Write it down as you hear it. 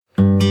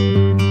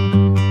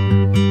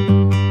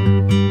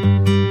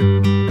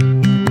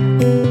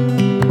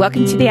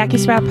Welcome to the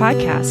AccuSprout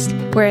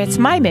podcast, where it's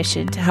my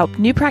mission to help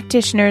new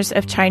practitioners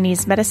of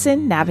Chinese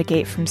medicine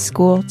navigate from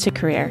school to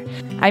career.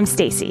 I'm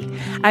Stacy.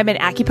 I'm an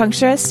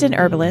acupuncturist and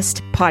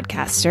herbalist,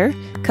 podcaster,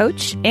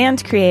 coach,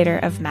 and creator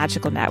of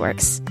Magical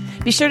Networks.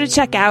 Be sure to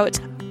check out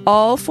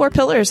all 4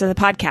 pillars of the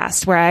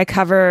podcast, where I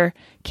cover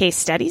case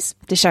studies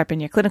to sharpen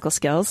your clinical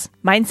skills,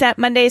 Mindset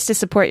Mondays to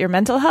support your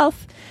mental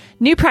health,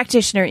 new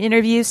practitioner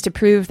interviews to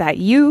prove that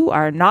you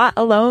are not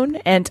alone,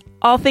 and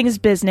all things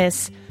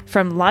business,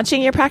 from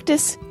launching your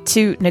practice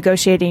to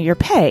negotiating your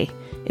pay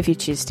if you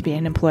choose to be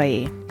an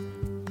employee.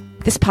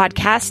 This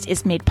podcast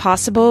is made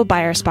possible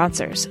by our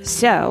sponsors.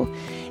 So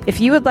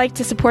if you would like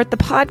to support the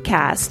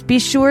podcast, be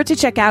sure to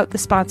check out the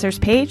sponsors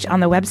page on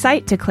the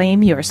website to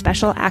claim your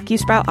special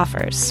AccuSprout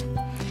offers.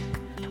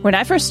 When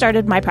I first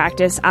started my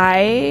practice,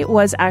 I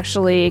was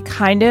actually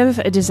kind of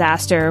a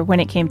disaster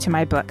when it came to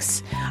my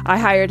books. I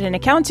hired an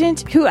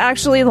accountant who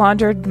actually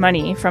laundered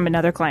money from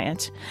another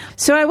client.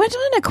 So I went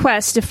on a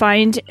quest to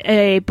find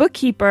a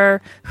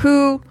bookkeeper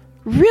who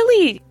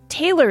really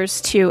tailors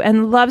to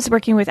and loves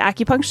working with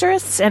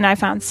acupuncturists, and I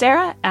found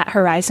Sarah at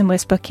Horizon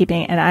Wisp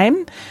Bookkeeping, and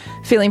I'm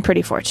feeling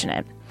pretty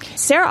fortunate.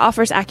 Sarah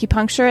offers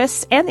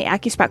acupuncturists and the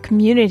AccuSprout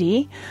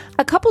community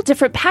a couple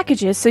different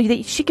packages so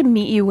that she can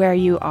meet you where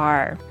you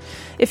are.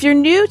 If you're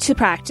new to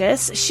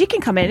practice, she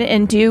can come in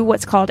and do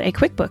what's called a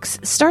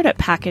QuickBooks startup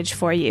package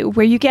for you,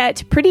 where you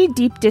get pretty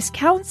deep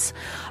discounts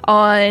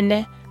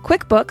on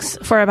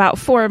QuickBooks for about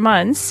 4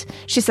 months.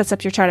 She sets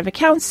up your chart of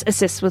accounts,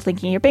 assists with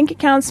linking your bank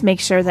accounts,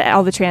 makes sure that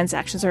all the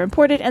transactions are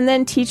imported, and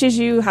then teaches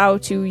you how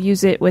to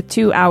use it with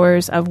 2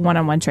 hours of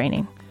one-on-one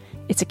training.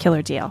 It's a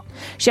killer deal.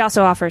 She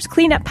also offers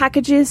cleanup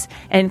packages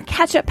and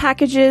catch-up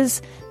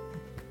packages.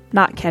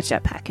 Not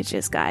catch-up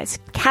packages, guys.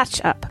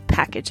 Catch-up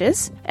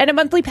packages. And a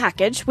monthly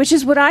package, which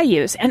is what I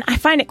use. And I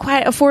find it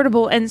quite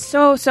affordable and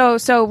so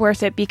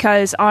worth it,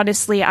 because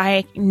honestly,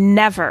 I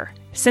never,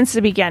 since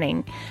the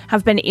beginning,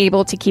 have been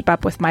able to keep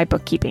up with my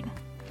bookkeeping.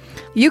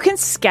 You can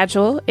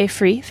schedule a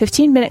free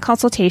 15-minute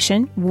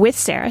consultation with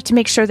Sarah to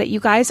make sure that you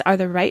guys are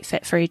the right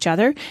fit for each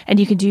other. And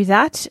you can do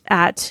that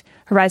at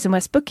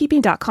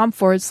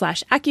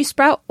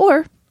horizonwestbookkeeping.com/AccuSprout,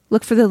 or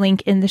look for the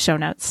link in the show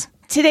notes.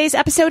 Today's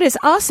episode is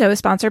also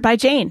sponsored by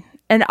Jane,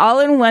 an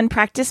all-in-one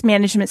practice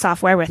management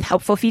software with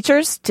helpful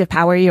features to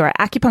power your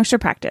acupuncture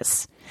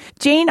practice.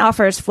 Jane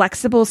offers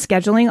flexible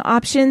scheduling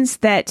options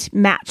that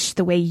match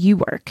the way you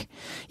work.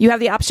 You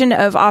have the option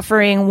of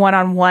offering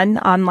one-on-one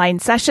online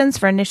sessions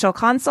for initial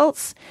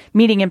consults,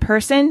 meeting in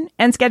person,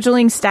 and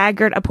scheduling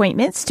staggered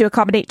appointments to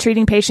accommodate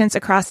treating patients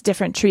across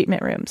different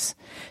treatment rooms.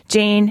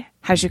 Jane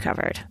has you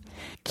covered.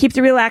 Keep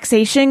the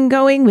relaxation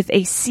going with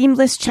a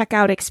seamless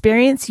checkout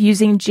experience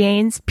using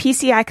Jane's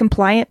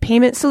PCI-compliant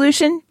payment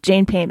solution,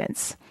 Jane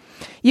Payments.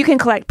 You can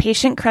collect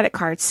patient credit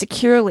cards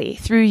securely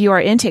through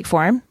your intake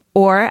form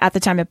or at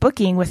the time of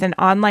booking with an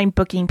online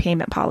booking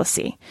payment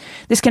policy.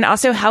 This can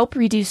also help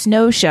reduce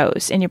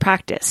no-shows in your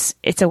practice.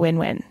 It's a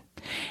win-win.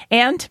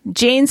 And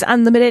Jane's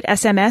unlimited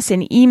SMS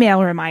and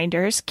email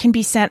reminders can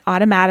be sent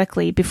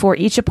automatically before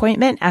each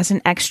appointment as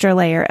an extra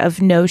layer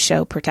of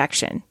no-show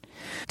protection.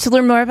 To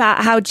learn more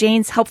about how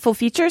Jane's helpful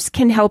features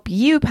can help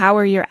you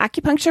power your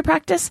acupuncture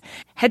practice,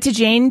 head to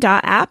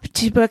jane.app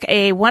to book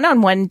a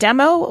one-on-one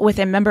demo with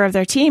a member of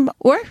their team.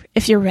 Or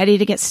if you're ready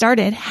to get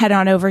started, head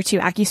on over to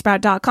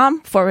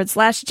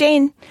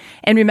accusprout.com/Jane.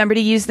 And remember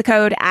to use the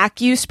code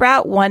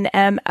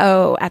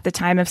AccuSprout1MO at the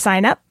time of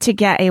sign up to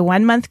get a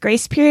 1-month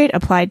grace period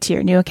applied to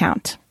your new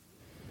account.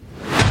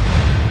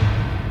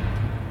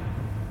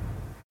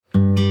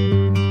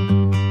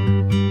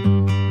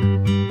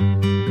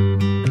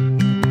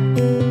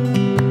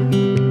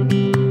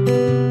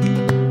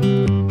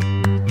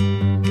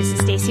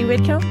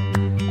 Whitcomb,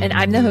 and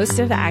I'm the host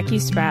of the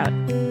AccuSprout,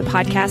 the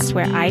podcast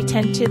where I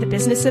tend to the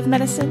business of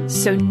medicine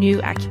so new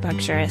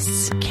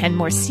acupuncturists can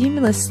more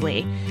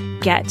seamlessly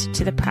get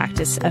to the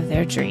practice of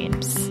their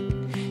dreams.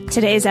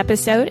 Today's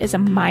episode is a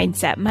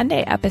Mindset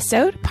Monday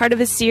episode, part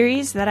of a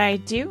series that I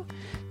do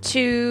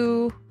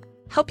to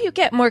help you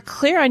get more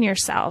clear on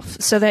yourself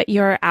so that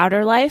your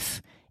outer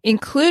life,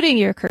 including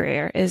your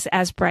career, is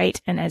as bright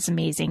and as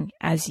amazing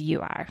as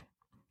you are.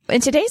 In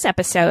today's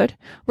episode,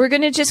 we're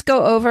going to just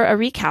go over a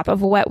recap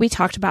of what we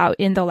talked about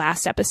in the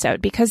last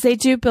episode, because they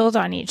do build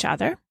on each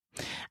other.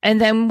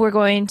 And then we're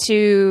going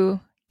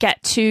to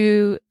get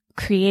to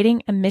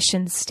creating a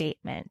mission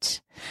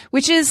statement,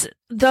 which is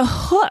the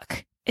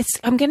hook.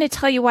 I'm going to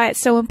tell you why it's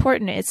so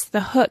important. It's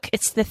the hook.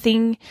 It's the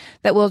thing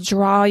that will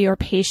draw your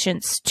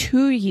patients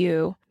to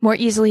you more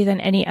easily than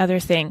any other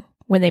thing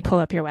when they pull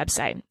up your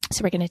website.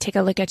 So we're going to take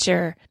a look at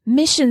your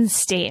mission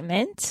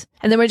statement,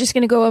 and then we're just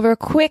going to go over a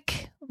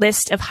quick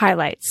list of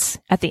highlights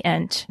at the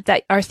end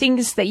that are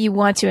things that you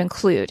want to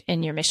include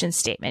in your mission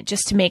statement,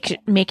 just to make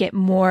it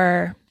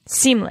more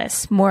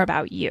seamless, more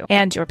about you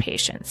and your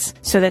patients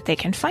so that they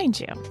can find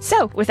you.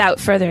 So without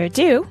further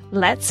ado,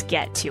 let's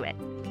get to it.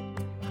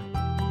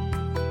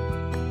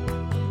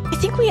 I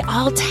think we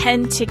all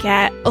tend to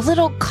get a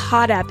little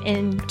caught up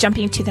in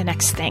jumping to the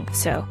next thing.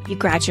 So you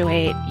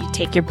graduate, you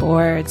take your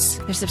boards,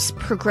 there's this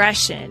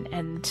progression.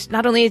 And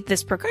not only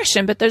this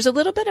progression, but there's a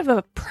little bit of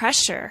a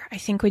pressure, I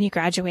think, when you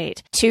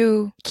graduate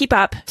to keep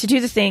up, to do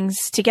the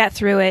things, to get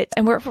through it.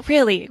 And we're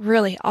really,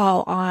 really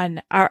all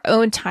on our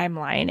own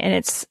timeline. And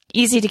it's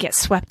easy to get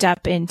swept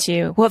up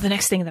into, well, the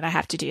next thing that I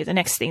have to do, the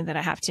next thing that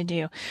I have to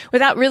do,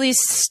 without really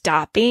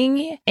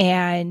stopping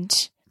and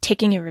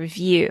taking a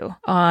review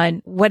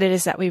on what it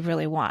is that we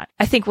really want.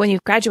 I think when you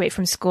graduate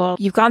from school,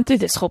 you've gone through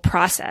this whole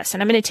process.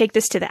 And I'm going to take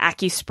this to the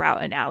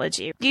AccuSprout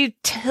analogy. You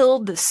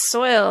tilled the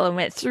soil and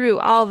went through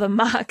all the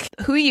muck.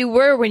 Who you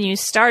were when you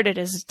started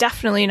is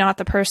definitely not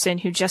the person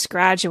who just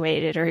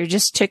graduated or who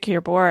just took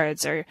your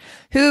boards, or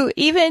who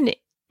even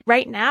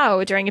right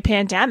now during a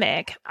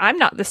pandemic, I'm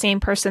not the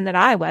same person that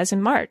I was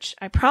in March.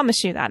 I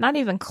promise you that. Not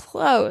even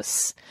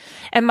close.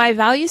 And my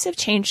values have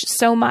changed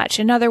so much.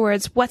 In other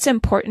words, what's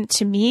important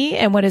to me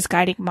and what is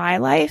guiding my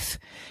life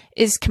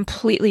is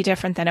completely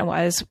different than it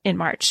was in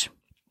March.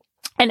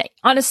 And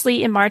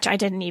honestly, in March, I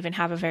didn't even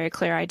have a very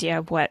clear idea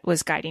of what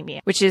was guiding me,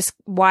 which is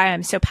why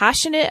I'm so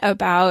passionate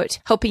about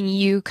helping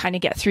you kind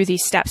of get through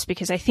these steps,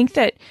 because I think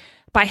that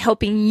by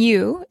helping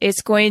you,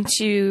 it's going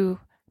to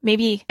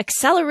maybe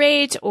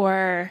accelerate,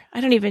 or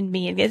I don't even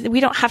mean, we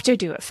don't have to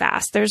do it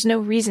fast. There's no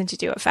reason to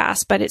do it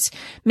fast, but it's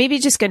maybe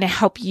just going to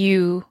help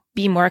you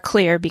be more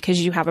clear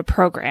because you have a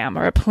program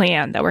or a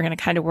plan that we're going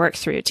to kind of work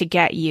through to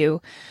get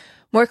you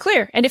more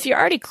clear. And if you're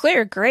already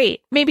clear,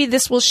 great. Maybe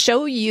this will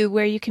show you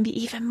where you can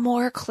be even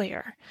more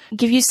clear,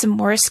 give you some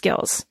more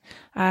skills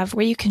of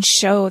where you can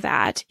show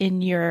that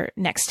in your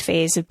next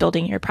phase of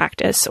building your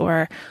practice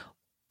or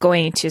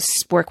going to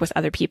work with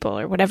other people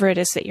or whatever it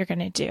is that you're going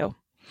to do.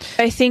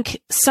 I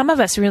think some of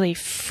us really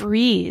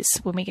freeze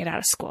when we get out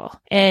of school.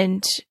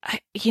 And,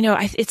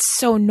 it's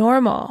so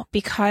normal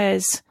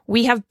because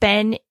we have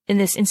been in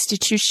this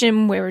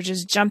institution where we're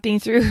just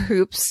jumping through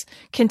hoops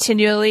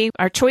continually.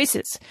 Our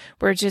choices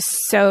were just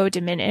so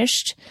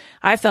diminished.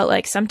 I felt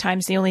like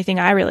sometimes the only thing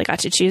I really got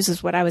to choose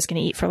was what I was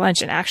going to eat for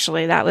lunch. And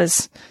actually that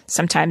was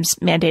sometimes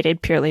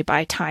mandated purely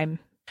by time.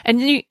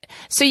 And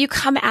so you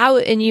come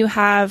out and you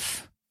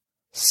have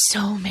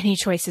so many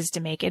choices to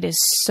make. It is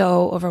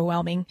so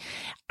overwhelming.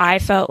 I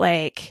felt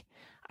like,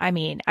 I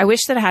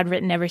wish that I had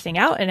written everything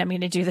out, and I'm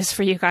going to do this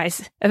for you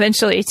guys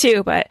eventually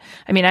too. But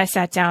I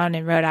sat down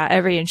and wrote out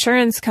every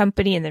insurance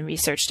company and then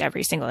researched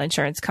every single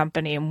insurance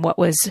company and what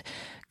was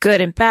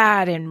good and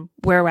bad and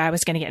where I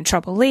was going to get in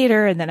trouble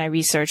later. And then I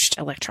researched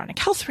electronic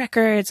health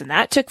records, and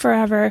that took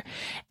forever.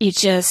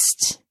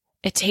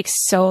 It takes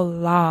so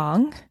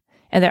long,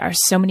 and there are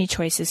so many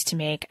choices to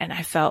make. And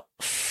I felt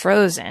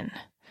frozen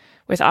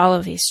with all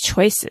of these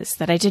choices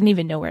that I didn't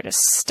even know where to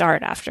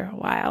start after a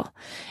while.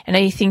 And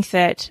I think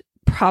that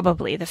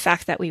probably the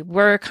fact that we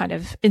were kind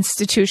of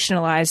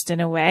institutionalized in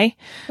a way,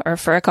 or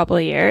for a couple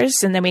of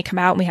years, and then we come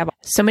out and we have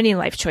so many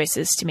life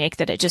choices to make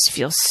that it just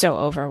feels so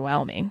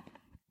overwhelming.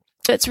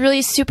 So it's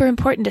really super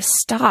important to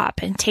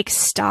stop and take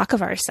stock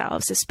of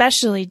ourselves,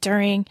 especially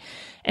during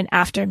and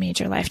after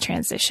major life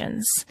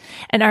transitions.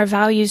 And our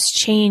values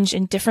change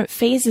in different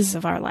phases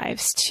of our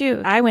lives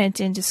too. I went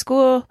into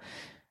school.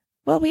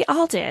 Well, we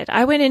all did.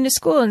 I went into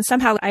school and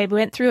somehow I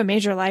went through a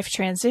major life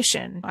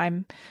transition.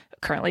 I'm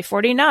currently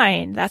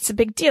 49. That's a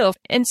big deal.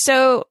 And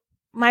so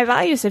my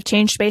values have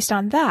changed based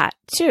on that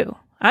too.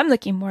 I'm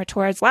looking more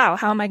towards, wow,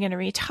 how am I going to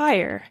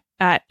retire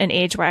at an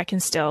age where I can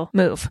still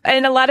move?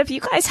 And a lot of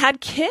you guys had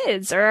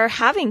kids or are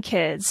having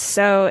kids.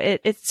 So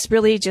it's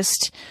really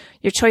just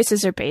your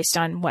choices are based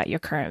on what your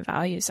current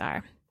values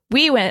are.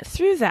 We went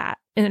through that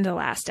in the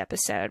last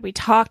episode. We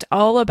talked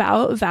all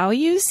about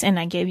values, and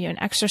I gave you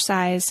an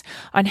exercise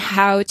on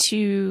how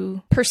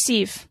to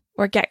perceive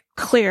or get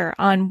clear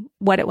on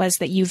what it was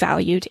that you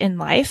valued in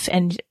life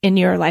and in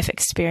your life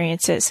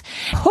experiences.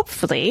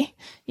 Hopefully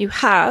you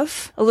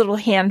have a little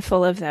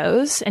handful of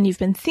those and you've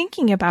been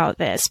thinking about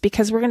this,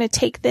 because we're going to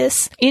take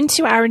this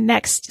into our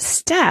next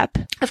step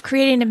of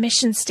creating a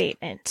mission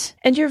statement.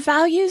 And your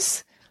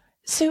values.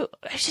 So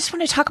I just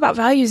want to talk about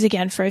values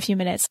again for a few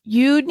minutes.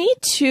 You need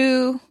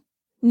to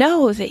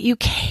know that you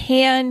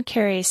can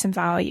carry some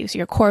values,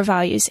 your core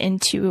values,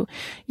 into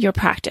your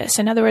practice.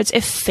 In other words,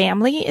 if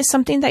family is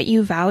something that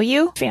you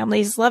value,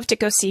 families love to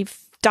go see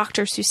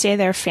doctors who say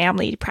they're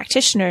family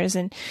practitioners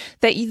and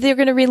that they're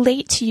going to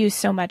relate to you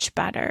so much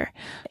better.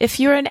 If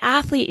you're an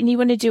athlete and you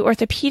want to do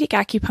orthopedic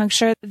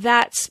acupuncture,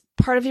 that's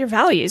part of your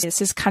values. This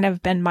has kind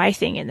of been my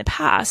thing in the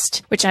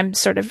past, which I'm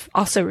sort of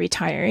also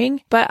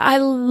retiring. But I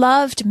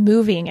loved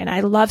moving and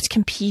I loved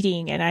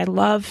competing and I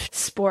loved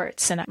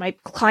sports. And my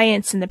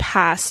clients in the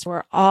past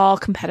were all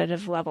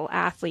competitive level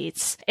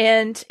athletes.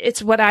 And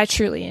it's what I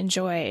truly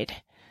enjoyed.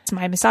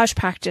 My massage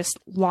practice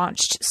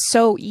launched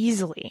so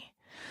easily.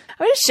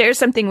 I want to share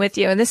something with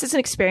you. And this is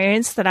an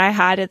experience that I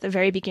had at the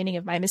very beginning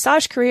of my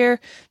massage career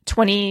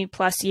 20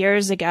 plus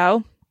years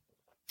ago.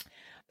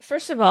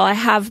 First of all, I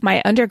have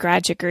my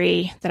undergrad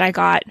degree that I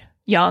got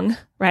young,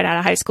 right out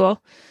of high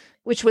school,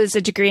 which was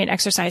a degree in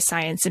exercise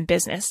science and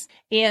business.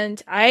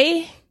 And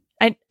I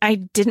I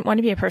didn't want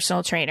to be a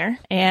personal trainer,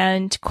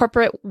 and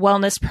corporate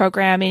wellness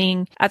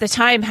programming at the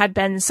time had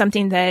been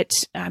something that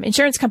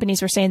insurance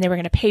companies were saying they were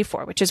going to pay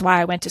for, which is why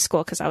I went to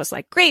school, because I was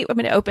like, great, I'm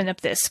going to open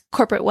up this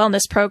corporate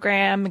wellness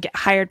program, get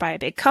hired by a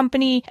big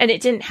company. And it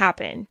didn't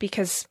happen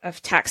because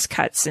of tax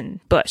cuts and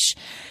Bush.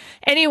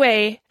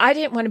 Anyway, I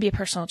didn't want to be a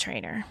personal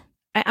trainer.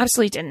 I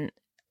absolutely didn't.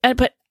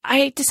 But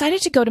I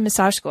decided to go to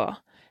massage school.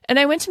 And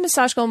I went to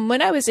massage school. And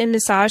when I was in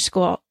massage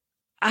school,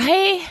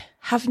 I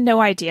have no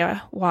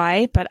idea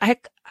why, but I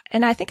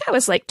think I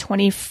was like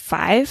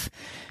 25,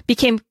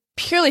 became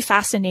purely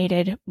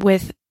fascinated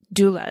with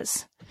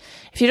doulas.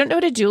 If you don't know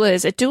what a doula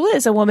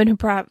is a woman who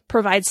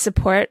provides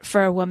support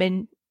for a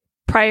woman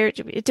prior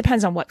to, it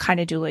depends on what kind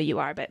of doula you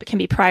are, but it can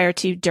be prior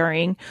to,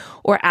 during,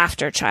 or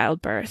after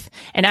childbirth.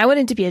 And I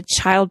wanted to be a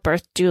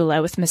childbirth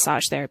doula with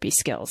massage therapy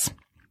skills.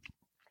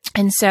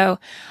 And so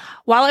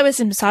while I was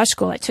in massage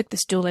school, I took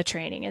this doula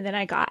training, and then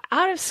I got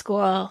out of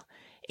school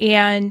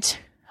and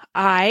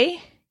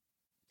I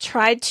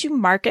tried to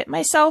market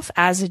myself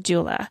as a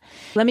doula.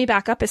 Let me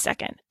back up a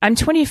second. I'm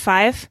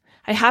 25.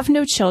 I have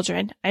no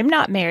children. I'm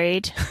not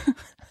married.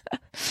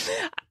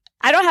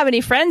 I don't have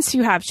any friends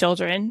who have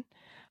children.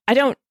 I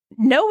don't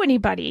know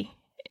anybody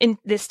in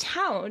this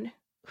town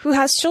who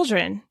has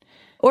children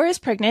or is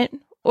pregnant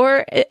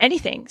or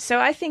anything. So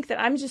I think that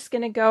I'm just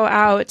going to go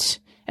out,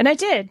 and I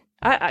did.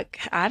 I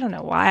don't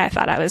know why I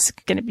thought I was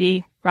going to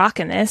be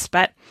rocking this,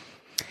 but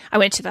I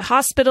went to the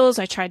hospitals.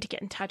 I tried to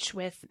get in touch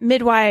with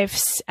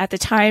midwives. At the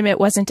time, it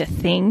wasn't a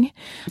thing.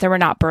 There were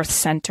not birth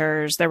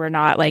centers. There were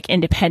not like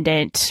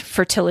independent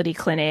fertility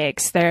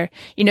clinics.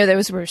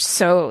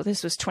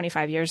 This was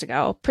 25 years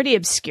ago, pretty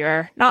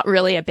obscure, not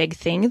really a big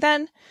thing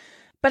then,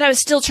 but I was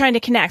still trying to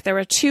connect. There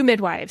were 2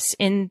 midwives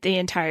in the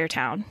entire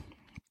town.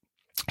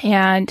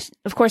 And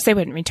of course, they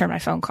wouldn't return my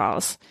phone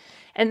calls.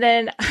 And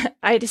then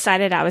I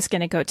decided I was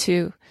going to go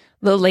to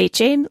the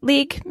Leche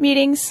League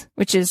meetings,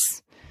 which is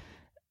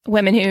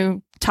women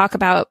who talk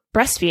about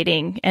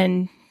breastfeeding,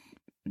 and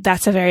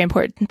that's a very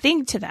important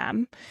thing to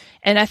them.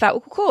 And I thought,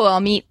 well, cool,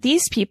 I'll meet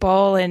these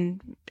people, and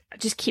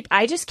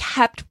I just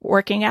kept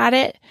working at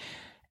it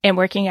and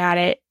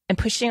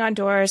pushing on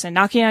doors and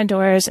knocking on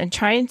doors and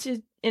trying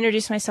to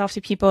introduce myself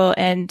to people.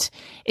 And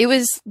it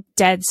was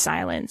dead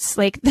silence.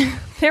 Like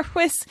there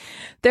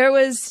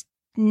was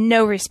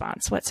no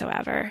response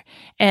whatsoever.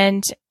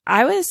 And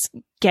I was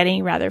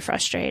getting rather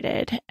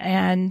frustrated,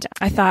 and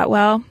I thought,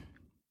 well,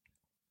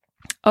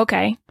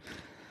 okay,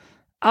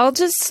 I'll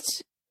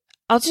just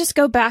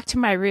go back to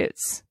my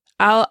roots.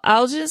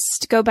 I'll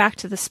just go back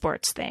to the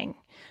sports thing.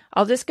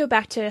 I'll just go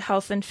back to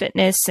health and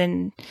fitness,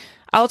 and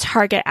I'll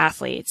target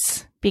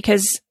athletes,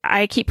 because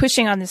I keep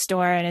pushing on this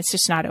door and it's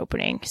just not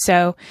opening.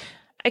 So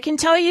I can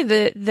tell you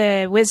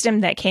the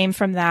wisdom that came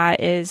from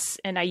that is,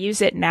 and I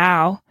use it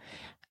now,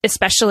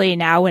 especially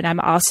now when I'm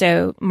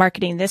also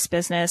marketing this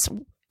business.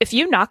 If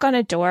you knock on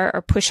a door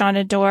or push on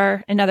a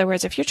door, in other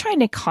words, if you're trying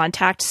to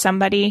contact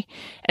somebody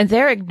and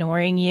they're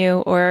ignoring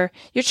you, or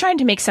you're trying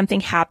to make something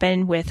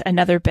happen with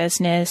another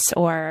business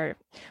or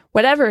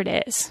whatever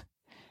it is,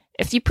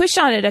 if you push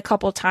on it a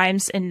couple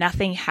times and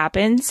nothing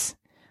happens,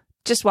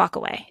 just walk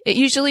away. It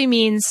usually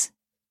means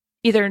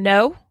either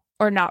no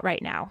or not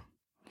right now.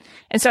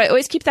 And so I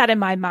always keep that in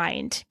my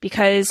mind,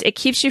 because it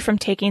keeps you from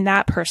taking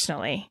that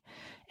personally.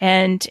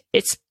 And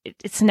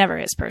it's never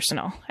as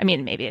personal. I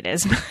mean, maybe it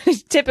is, but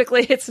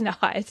typically it's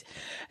not.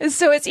 And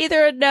so it's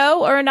either a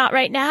no or a not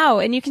right now.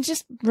 And you can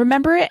just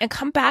remember it and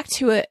come back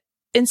to it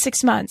in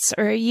 6 months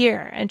or a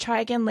year and try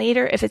again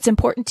later if it's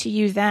important to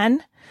you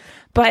then.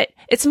 But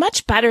it's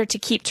much better to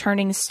keep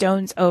turning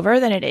stones over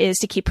than it is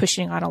to keep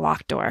pushing on a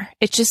locked door.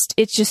 It's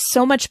just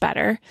so much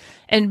better.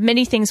 And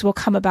many things will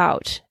come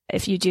about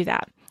if you do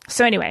that.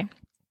 So anyway,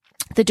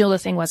 the doula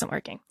thing wasn't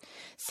working.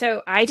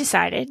 So I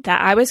decided that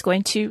I was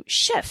going to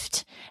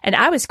shift and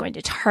I was going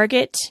to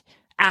target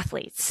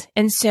athletes.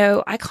 And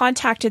so I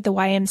contacted the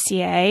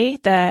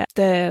YMCA,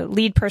 the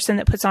lead person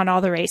that puts on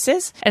all the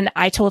races. And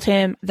I told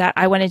him that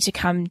I wanted to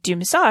come do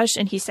massage.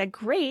 And he said,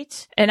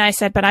 great. And I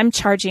said, but I'm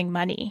charging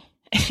money.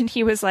 And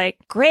he was like,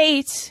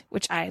 great,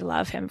 which I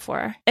love him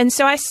for. And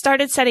so I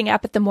started setting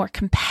up at the more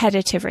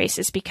competitive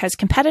races, because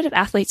competitive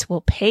athletes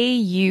will pay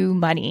you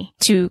money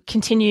to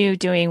continue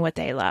doing what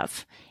they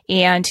love.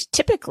 And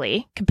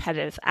typically,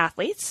 competitive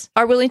athletes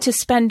are willing to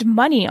spend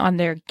money on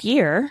their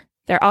gear.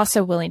 They're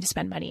also willing to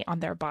spend money on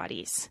their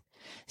bodies.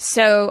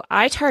 So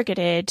I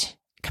targeted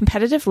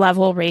competitive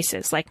level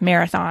races like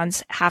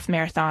marathons, half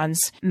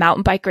marathons,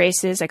 mountain bike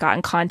races. I got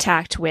in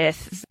contact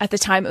with, at the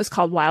time it was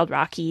called Wild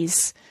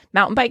Rockies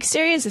mountain bike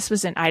series. This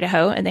was in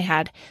Idaho, and they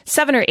had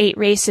 7 or 8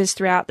 races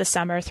throughout the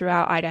summer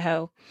throughout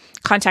Idaho.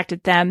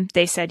 Contacted them.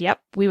 They said,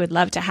 yep, we would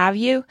love to have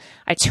you.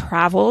 I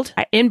traveled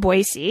in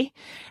Boise.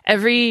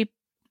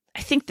 I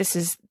think this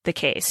is the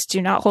case.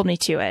 Do not hold me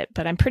to it,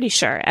 but I'm pretty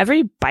sure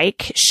every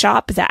bike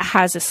shop that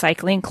has a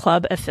cycling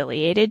club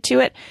affiliated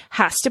to it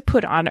has to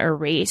put on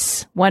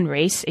one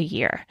race a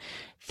year.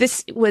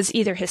 This was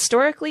either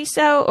historically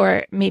so,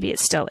 or maybe it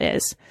still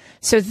is.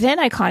 So then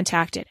I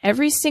contacted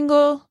every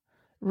single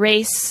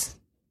race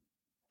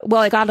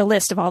I got a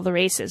list of all the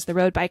races, the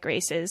road bike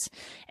races,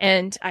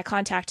 and I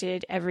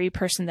contacted every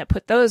person that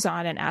put those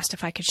on and asked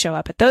if I could show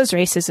up at those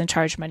races and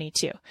charge money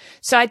too.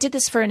 So I did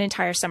this for an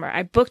entire summer.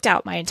 I booked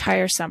out my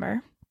entire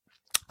summer.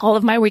 All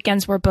of my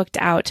weekends were booked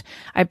out.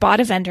 I bought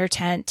a vendor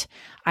tent.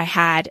 I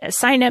had a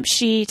sign-up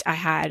sheet. I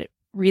had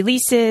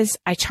releases.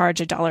 I charge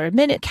 $1 a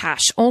minute,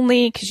 cash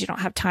only, because you don't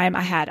have time.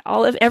 I had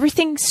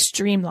everything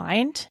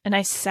streamlined and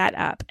I set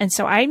up. And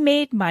so I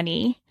made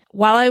money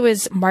while I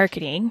was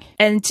marketing,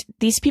 and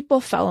these people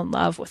fell in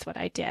love with what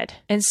I did.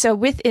 And so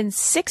within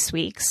 6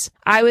 weeks,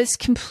 I was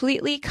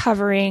completely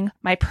covering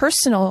my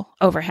personal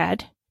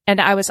overhead, and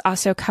I was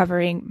also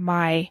covering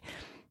my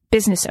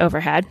business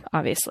overhead.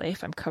 Obviously,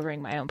 if I'm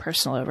covering my own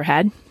personal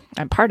overhead,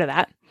 I'm part of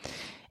that.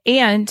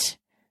 And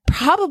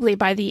probably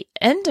by the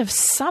end of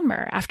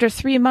summer, after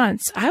 3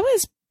 months, I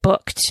was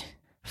booked,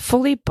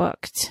 fully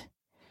booked.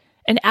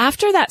 And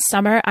after that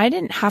summer, I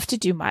didn't have to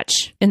do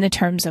much in the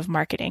terms of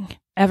marketing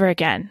ever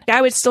again.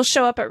 I would still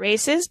show up at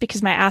races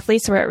because my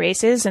athletes were at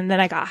races, and then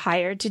I got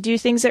hired to do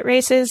things at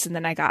races, and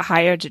then I got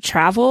hired to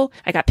travel.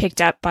 I got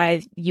picked up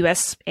by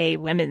USA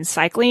Women's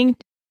Cycling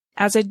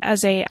as a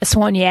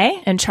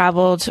soigneur and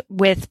traveled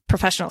with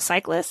professional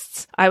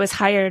cyclists. I was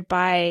hired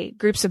by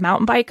groups of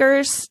mountain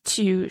bikers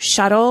to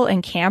shuttle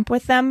and camp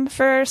with them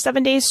for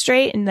 7 days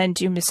straight and then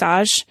do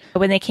massage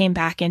when they came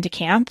back into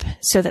camp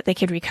so that they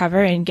could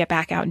recover and get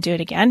back out and do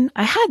it again.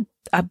 I had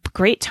a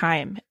great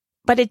time,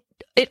 but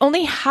it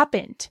only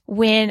happened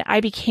when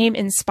I became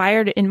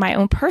inspired in my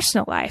own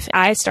personal life.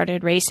 I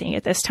started racing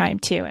at this time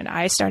too, and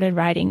I started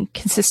riding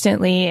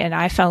consistently, and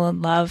I fell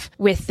in love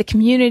with the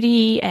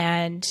community,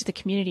 and the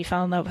community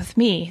fell in love with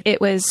me. It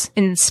was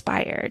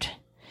inspired.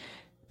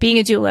 Being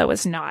a doula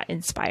was not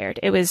inspired.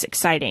 It was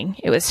exciting.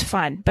 It was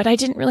fun, but I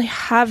didn't really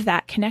have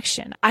that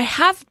connection. I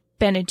have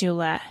been a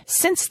doula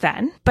since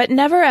then, but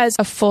never as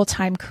a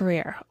full-time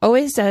career,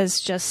 always as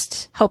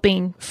just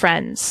helping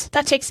friends.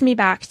 That takes me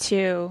back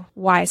to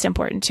why it's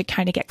important to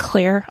kind of get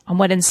clear on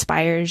what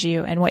inspires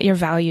you and what your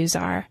values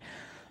are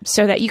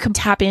so that you can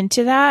tap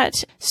into that,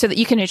 so that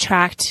you can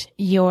attract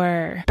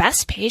your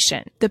best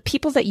patient, the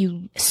people that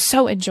you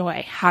so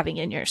enjoy having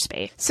in your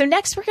space. So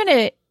next, we're going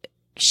to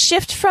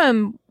shift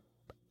from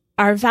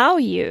our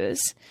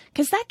values,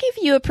 because that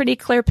gave you a pretty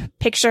clear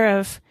picture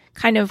of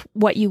kind of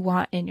what you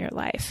want in your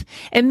life.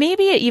 And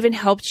maybe it even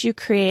helped you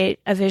create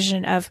a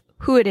vision of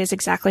who it is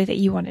exactly that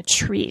you want to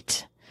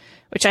treat,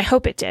 which I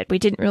hope it did. We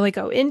didn't really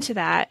go into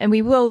that, and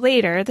we will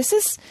later. This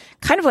is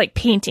kind of like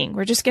painting.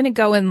 We're just going to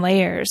go in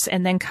layers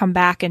and then come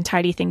back and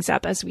tidy things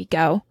up as we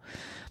go.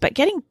 But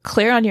getting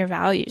clear on your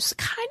values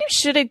kind of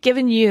should have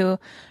given you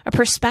a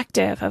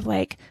perspective of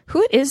like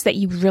who it is that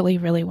you really,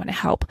 really want to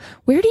help.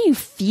 Where do you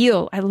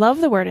feel? I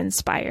love the word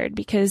inspired,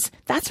 because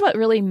that's what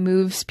really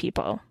moves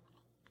people.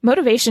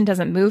 Motivation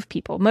doesn't move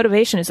people.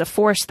 Motivation is a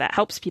force that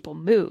helps people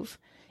move.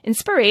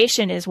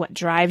 Inspiration is what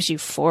drives you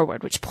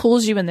forward, which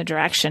pulls you in the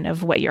direction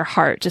of what your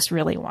heart just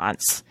really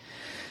wants.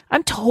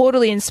 I'm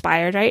totally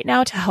inspired right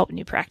now to help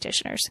new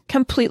practitioners.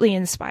 Completely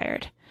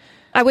inspired.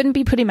 I wouldn't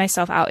be putting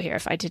myself out here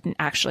if I didn't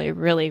actually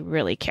really,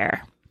 really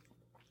care.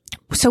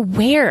 So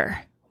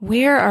where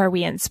are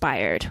we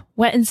inspired?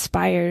 What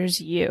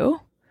inspires you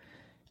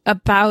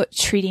about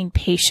treating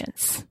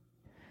patients?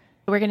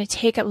 We're going to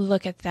take a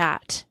look at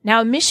that.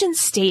 Now, a mission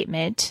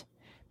statement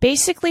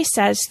basically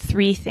says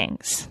 3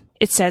 things.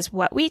 It says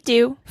what we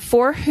do,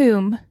 for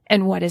whom,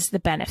 and what is the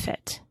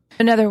benefit.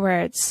 In other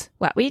words,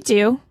 what we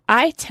do,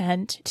 I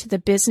tend to the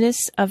business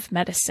of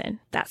medicine.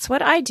 That's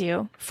what I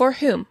do. For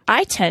whom?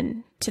 I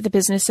tend to the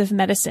business of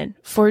medicine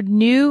for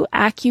new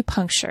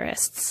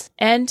acupuncturists.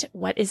 And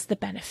what is the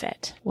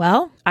benefit?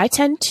 Well, I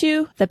tend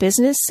to the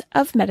business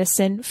of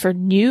medicine for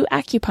new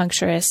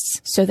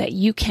acupuncturists so that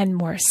you can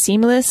more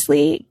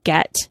seamlessly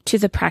get to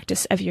the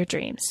practice of your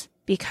dreams.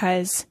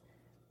 Because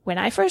when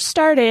I first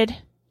started, it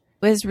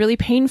was really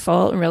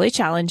painful and really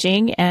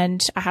challenging,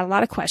 and I had a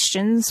lot of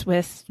questions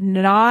with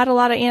not a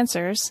lot of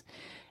answers.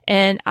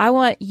 And I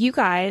want you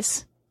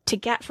guys to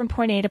get from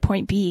point A to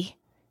point B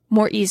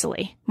more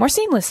easily, more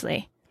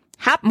seamlessly,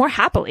 more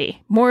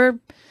happily, more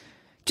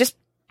just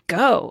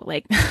go,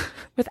 like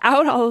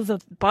without all of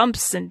the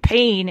bumps and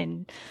pain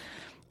and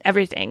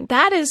everything.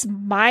 That is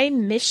my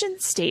mission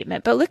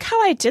statement. But look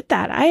how I did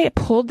that. I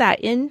pulled that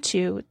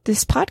into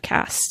this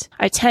podcast.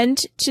 I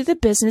tend to the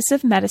business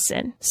of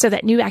medicine so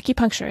that new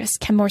acupuncturists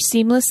can more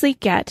seamlessly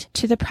get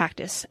to the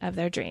practice of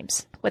their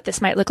dreams. What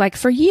this might look like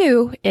for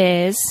you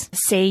is,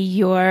 say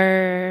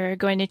you're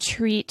going to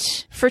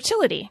treat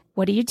fertility.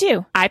 What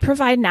do? I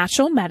provide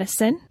natural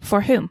medicine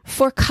for whom?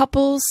 For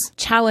couples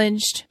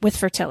challenged with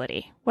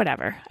fertility.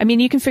 Whatever. I mean,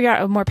 you can figure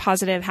out a more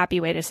positive, happy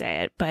way to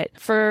say it, but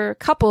for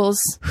couples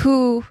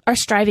who are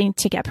striving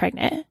to get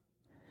pregnant.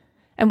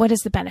 And what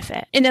is the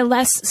benefit? In a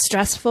less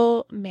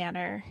stressful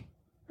manner,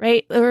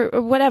 right?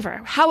 Or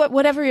whatever.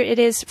 Whatever it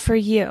is for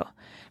you.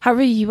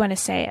 However you want to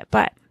say it.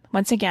 But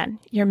once again,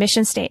 your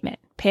mission statement.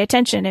 Pay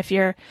attention if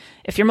you're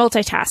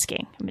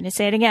multitasking. I'm going to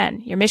say it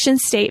again. Your mission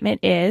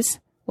statement is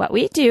what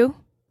we do,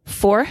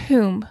 for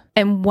whom,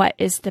 and what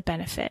is the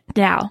benefit.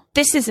 Now,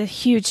 this is a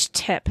huge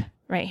tip,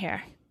 right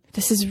here.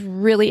 This is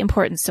really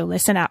important, so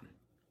listen up.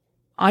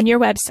 On your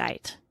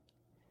website,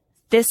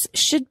 this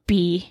should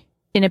be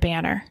in a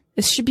banner.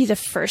 This should be the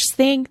first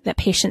thing that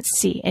patients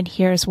see, and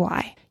here's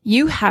why.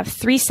 You have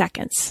 3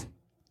 seconds,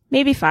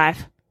 maybe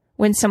 5,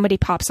 when somebody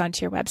pops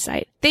onto your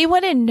website. They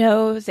want to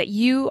know that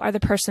you are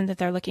the person that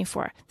they're looking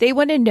for. They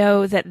want to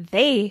know that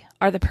they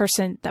are the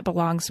person that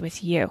belongs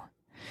with you.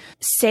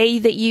 Say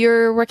that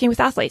you're working with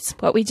athletes.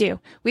 What we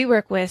do, we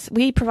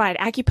provide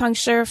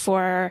acupuncture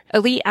for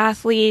elite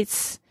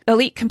athletes,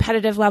 elite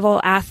competitive level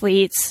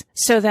athletes,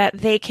 so that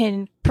they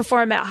can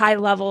perform at high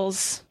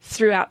levels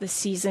throughout the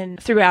season,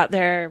 throughout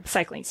their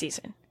cycling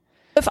season.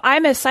 If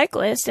I'm a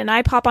cyclist and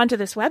I pop onto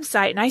this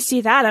website and I see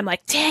that, I'm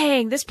like,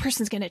 dang, this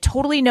person's going to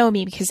totally know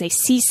me because they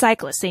see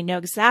cyclists. They know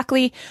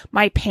exactly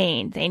my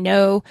pain. They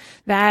know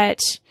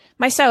that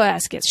my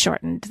psoas gets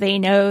shortened. They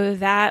know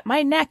that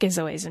my neck is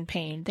always in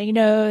pain. They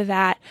know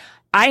that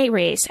I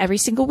race every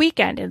single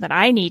weekend and that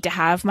I need to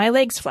have my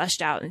legs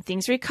fleshed out and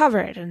things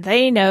recovered. And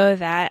they know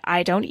that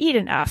I don't eat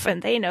enough,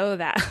 and they know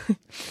that.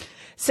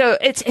 So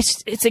it's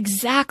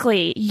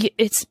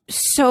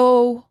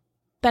so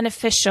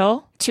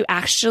beneficial to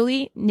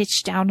actually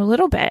niche down a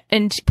little bit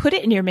and put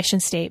it in your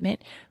mission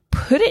statement,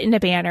 put it in a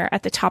banner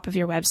at the top of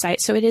your website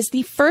so it is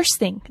the first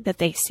thing that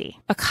they see.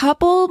 A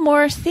couple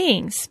more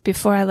things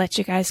before I let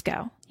you guys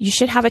go. You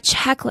should have a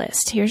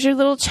checklist. Here's your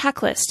little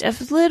checklist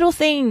of little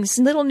things,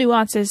 little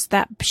nuances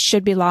that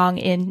should belong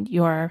in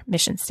your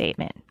mission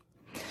statement.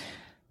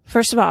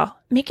 First of all,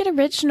 make it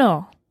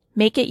original.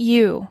 Make it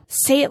you.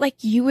 Say it like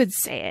you would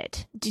say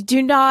it.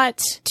 Do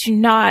not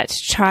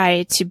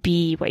try to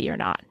be what you're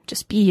not.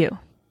 Just be you.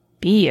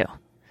 Be you.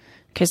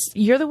 Because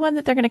you're the one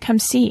that they're going to come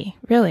see.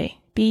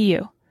 Really. Be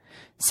you.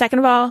 Second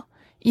of all,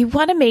 you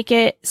want to make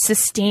it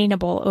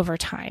sustainable over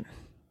time.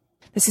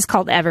 This is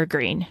called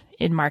evergreen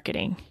in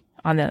marketing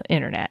on the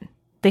internet.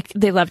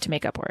 They love to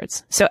make up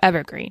words. So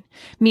evergreen,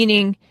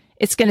 meaning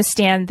it's going to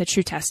stand the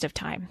true test of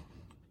time.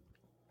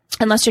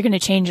 Unless you're going to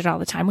change it all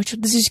the time, which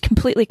this is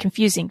completely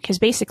confusing because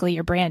basically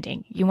you're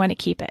branding. You want to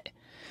keep it.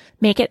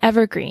 Make it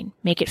evergreen.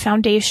 Make it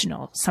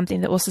foundational, something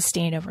that will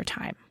sustain over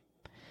time.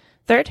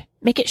 Third,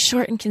 make it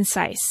short and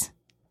concise.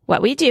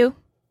 What we do,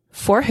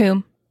 for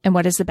whom, and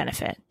what is the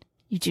benefit.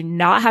 You do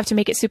not have to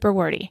make it super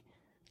wordy.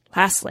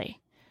 Lastly,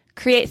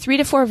 create 3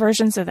 to 4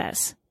 versions of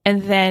this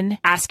and then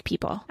ask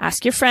people.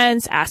 Ask your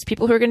friends, ask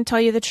people who are going to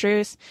tell you the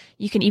truth.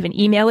 You can even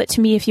email it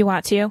to me if you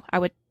want to. I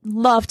would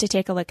love to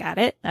take a look at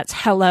it. That's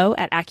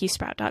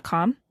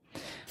hello@acusprout.com.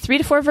 3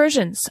 to 4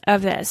 versions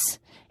of this.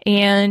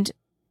 And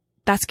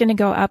that's going to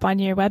go up on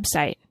your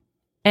website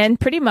and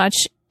pretty much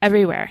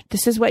everywhere.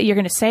 This is what you're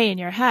going to say in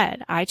your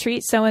head. I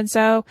treat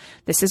so-and-so.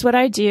 This is what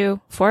I do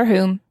for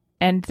whom.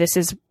 And this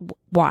is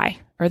why,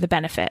 or the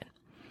benefit.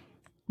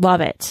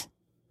 Love it.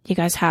 You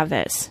guys have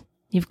this.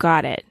 You've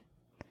got it.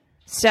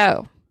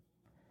 So,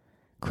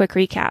 quick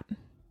recap.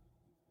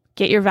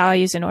 Get your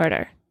values in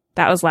order.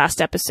 That was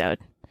last episode.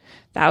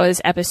 That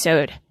was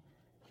episode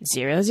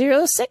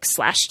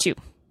 006/2.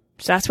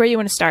 So that's where you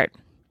want to start.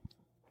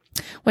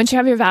 Once you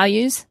have your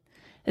values,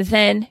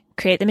 then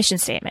create the mission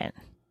statement.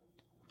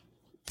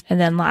 And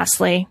then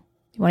lastly,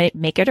 you want to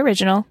make it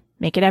original,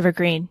 make it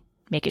evergreen,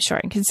 make it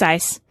short and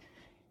concise,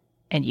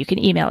 and you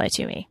can email it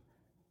to me.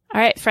 All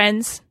right,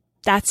 friends,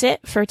 that's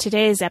it for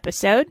today's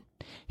episode.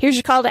 Here's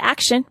your call to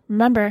action.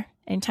 Remember,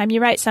 anytime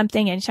you write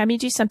something, anytime you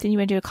do something, you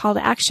want to do a call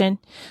to action.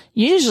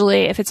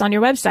 Usually, if it's on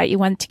your website, you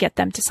want to get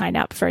them to sign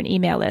up for an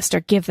email list or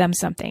give them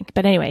something.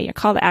 But anyway, your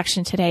call to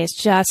action today is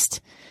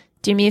just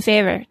do me a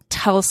favor.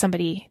 Tell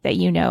somebody that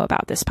you know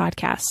about this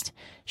podcast.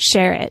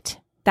 Share it.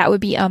 That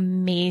would be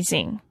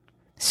amazing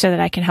so that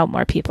I can help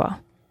more people.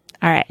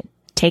 All right.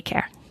 Take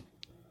care.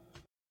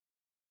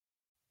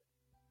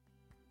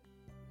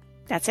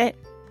 That's it.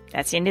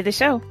 That's the end of the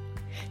show.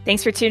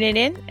 Thanks for tuning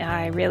in.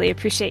 I really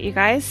appreciate you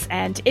guys.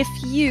 And if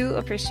you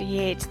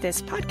appreciate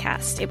this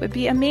podcast, it would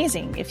be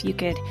amazing if you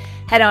could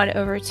head on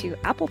over to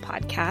Apple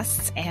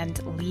Podcasts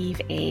and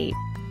leave a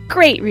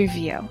great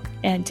review.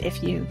 And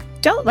if you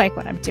don't like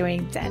what I'm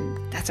doing, then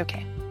that's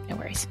okay. No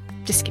worries.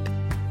 Just skip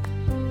it.